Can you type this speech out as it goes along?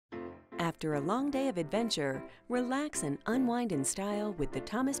After a long day of adventure, relax and unwind in style with the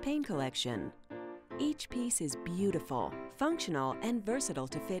Thomas Payne Collection. Each piece is beautiful, functional, and versatile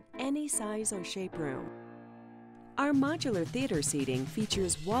to fit any size or shape room. Our modular theater seating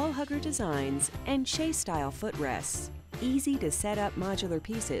features wall hugger designs and chaise-style footrests. Easy to set up modular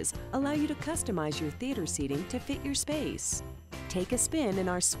pieces allow you to customize your theater seating to fit your space. Take a spin in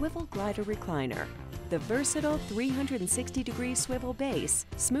our swivel glider recliner. The versatile 360-degree swivel base,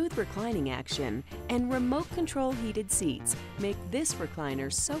 smooth reclining action, and remote control heated seats make this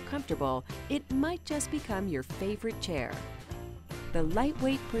recliner so comfortable it might just become your favorite chair. The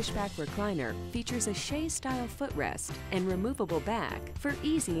lightweight pushback recliner features a chaise-style footrest and removable back for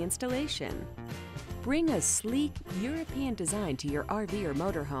easy installation. Bring a sleek European design to your RV or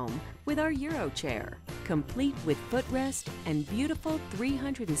motorhome with our Euro chair, complete with footrest and beautiful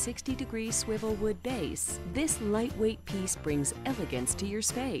 360-degree swivel wood base. This lightweight piece brings elegance to your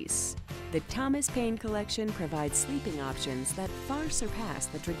space. The Thomas Payne Collection provides sleeping options that far surpass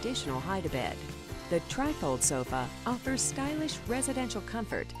the traditional hide-a-bed. The trifold sofa offers stylish residential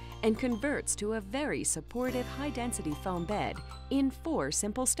comfort and converts to a very supportive high-density foam bed in 4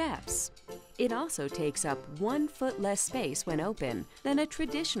 simple steps. It also takes up 1 foot less space when open than a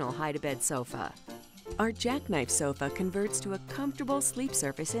traditional hide-a-bed sofa. Our jackknife sofa converts to a comfortable sleep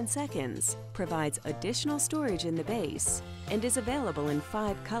surface in seconds, provides additional storage in the base, and is available in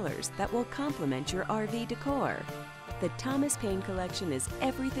 5 colors that will complement your RV decor. The Thomas Payne Collection is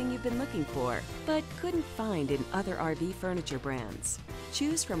everything you've been looking for, but couldn't find in other RV furniture brands.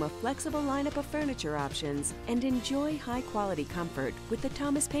 Choose from a flexible lineup of furniture options and enjoy high-quality comfort with the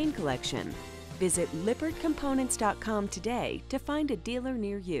Thomas Payne Collection. Visit LippertComponents.com today to find a dealer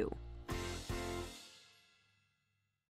near you.